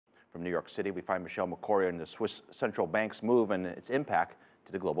From New York City, we find Michelle McCory on the Swiss central bank's move and its impact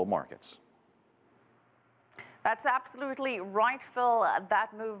to the global markets. That's absolutely right, Phil.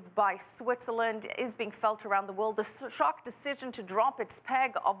 That move by Switzerland is being felt around the world. The shock decision to drop its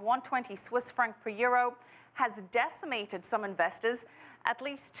peg of 120 Swiss franc per euro has decimated some investors. At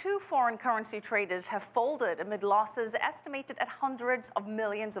least 2 foreign currency traders have folded amid losses estimated at hundreds of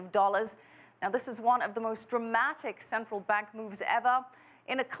millions of dollars. Now, this is one of the most dramatic central bank moves ever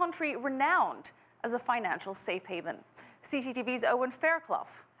in a country renowned as a financial safe haven. CCTV's Owen Fairclough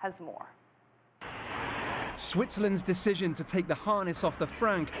has more. Switzerland's decision to take the harness off the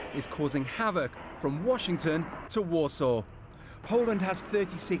franc is causing havoc from Washington to Warsaw. Poland has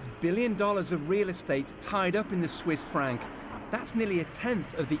 $36 billion of real estate tied up in the Swiss franc. That's nearly a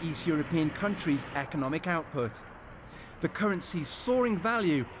tenth of the East European country's economic output. The currency's soaring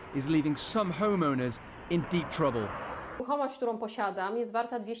value is leaving some homeowners in deep trouble.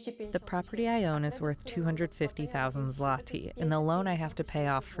 The property I own is worth 250,000 zloty, and the loan I have to pay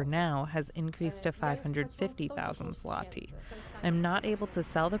off for now has increased to 550,000 zloty. I'm not able to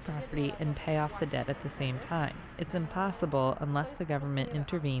sell the property and pay off the debt at the same time. It's impossible unless the government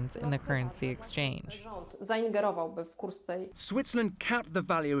intervenes in the currency exchange. Switzerland capped the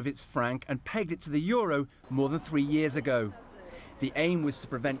value of its franc and pegged it to the euro more than 3 years ago. The aim was to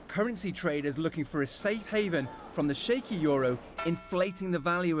prevent currency traders looking for a safe haven from the shaky euro inflating the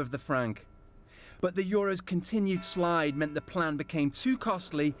value of the franc. But the euro's continued slide meant the plan became too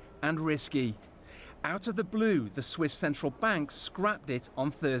costly and risky. Out of the blue, the Swiss central bank scrapped it on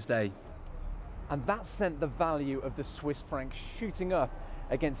Thursday. And that sent the value of the Swiss franc shooting up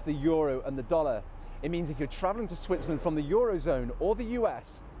against the euro and the dollar. It means if you're traveling to Switzerland from the Eurozone or the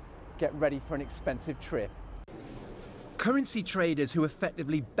US, get ready for an expensive trip. Currency traders who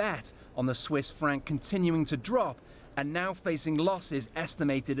effectively bet on the Swiss franc continuing to drop are now facing losses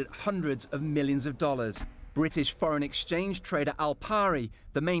estimated at hundreds of millions of dollars. British foreign exchange trader Alpari,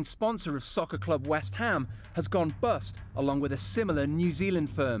 the main sponsor of soccer club West Ham, has gone bust along with a similar New Zealand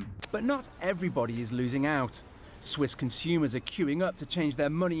firm. But not everybody is losing out. Swiss consumers are queuing up to change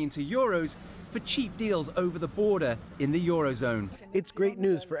their money into euros for cheap deals over the border in the Eurozone. It's great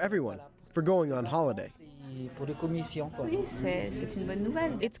news for everyone, for going on holiday.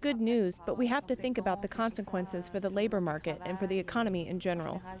 It's good news, but we have to think about the consequences for the labor market and for the economy in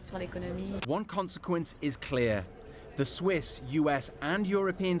general. One consequence is clear. The Swiss, US and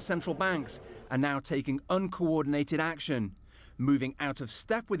European central banks are now taking uncoordinated action, moving out of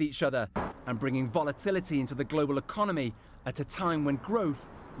step with each other and bringing volatility into the global economy at a time when growth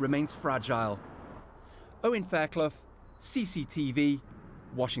remains fragile. Owen Fairclough, CCTV,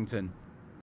 Washington.